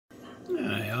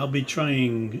I'll be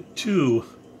trying two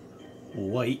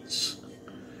whites,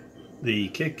 the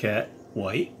KitKat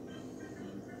White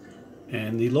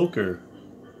and the Loacker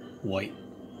White.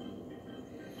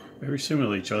 Very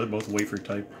similar to each other, both wafer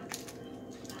type.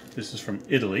 This is from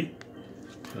Italy.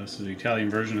 So this is the Italian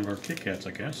version of our KitKats,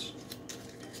 I guess.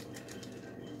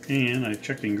 And I've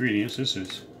checked the ingredients. This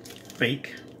is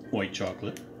fake white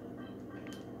chocolate.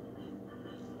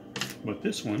 But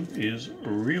this one is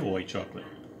real white chocolate.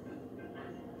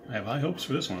 I have high hopes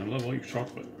for this one. I love white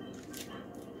chocolate.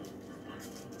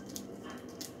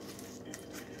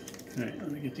 Alright,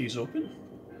 let me get these open.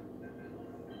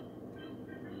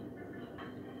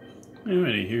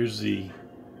 Alrighty, here's the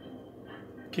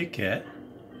KitKat.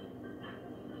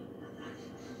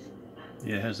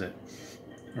 Yeah, it has that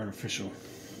artificial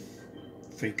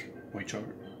fake white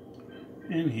chocolate.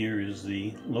 And here is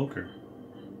the Loacker.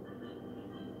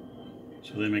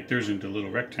 So they make theirs into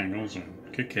little rectangles,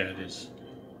 and KitKat is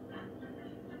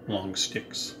long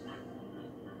sticks.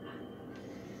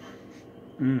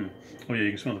 Oh yeah,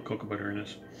 you can smell the cocoa butter in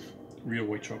this. Real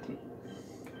white chocolate.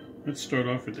 Let's start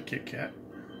off with the KitKat.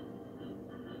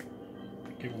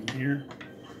 Get one here.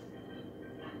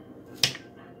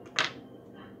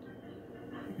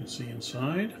 You can see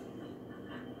inside.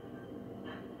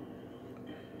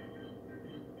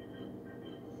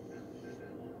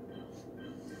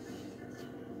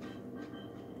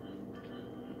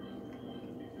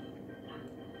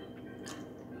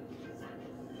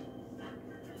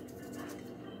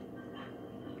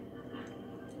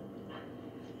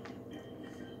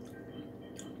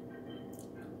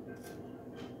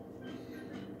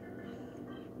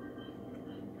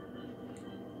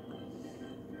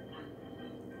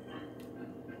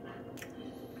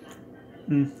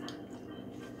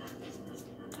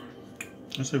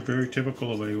 That's a very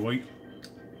typical of a white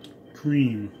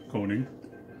cream coating.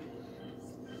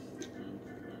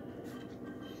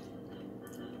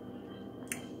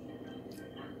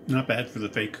 Not bad for the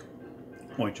fake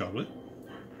white chocolate.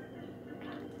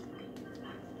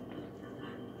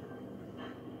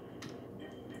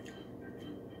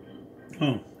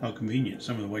 Oh, how convenient.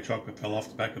 Some of the white chocolate fell off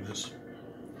the back of this.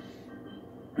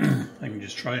 I can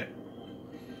just try it.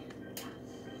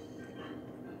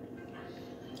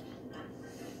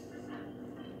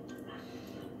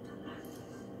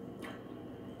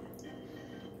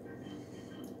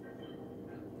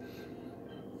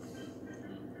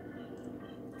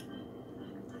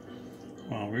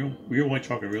 Wow, real white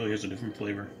chocolate really has a different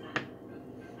flavor.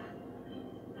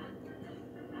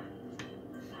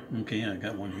 Okay, yeah, I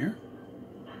got one here.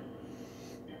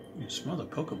 You can smell the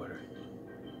cocoa butter.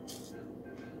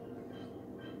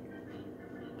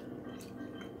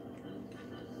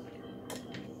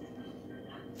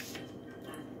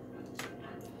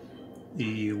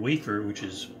 The wafer, which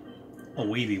is a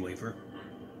wavy wafer,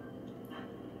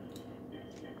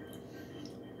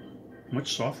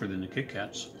 much softer than the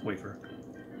KitKat's wafer.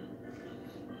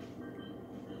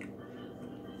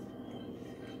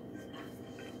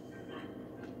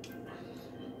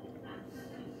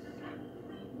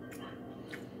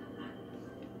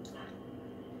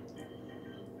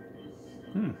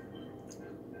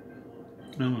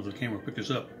 I don't know if the camera picked this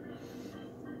up.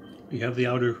 You have the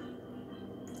outer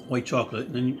white chocolate,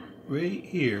 and then right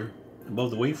here above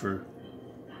the wafer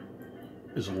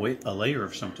is a layer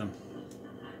of something.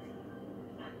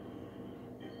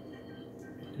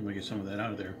 Let me get some of that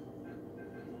out of there.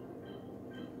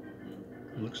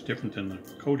 It looks different than the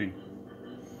coating.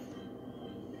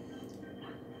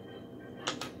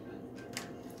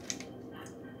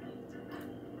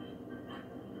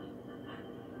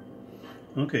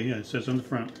 Okay, yeah, it says on the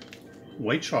front,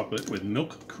 white chocolate with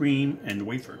milk, cream, and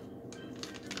wafer.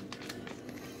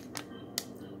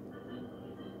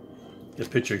 The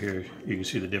picture here, you can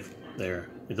see the difference there.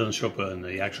 It doesn't show up in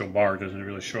the actual bar, it doesn't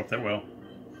really show up that well.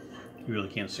 You really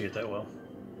can't see it that well.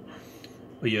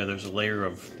 But yeah, there's a layer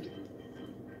of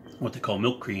what they call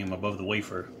milk cream above the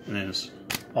wafer, and then it's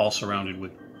all surrounded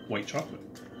with white chocolate.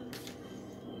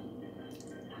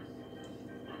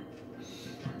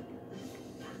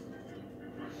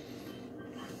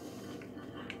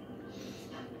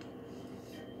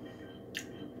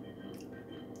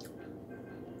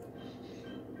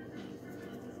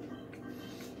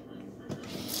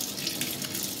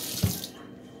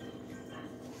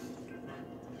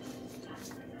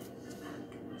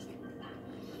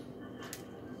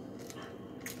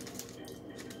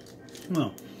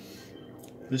 Well,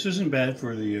 this isn't bad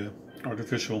for the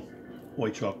artificial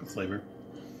white chocolate flavor.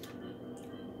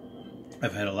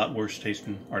 I've had a lot worse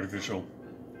tasting artificial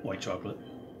white chocolate.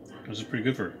 This is pretty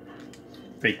good for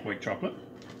fake white chocolate.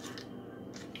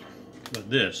 But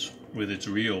this with its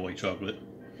real white chocolate.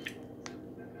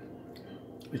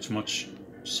 It's much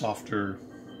softer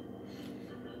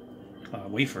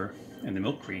wafer, and the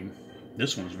milk cream.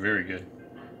 This one's very good.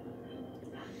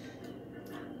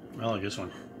 I like this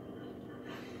one.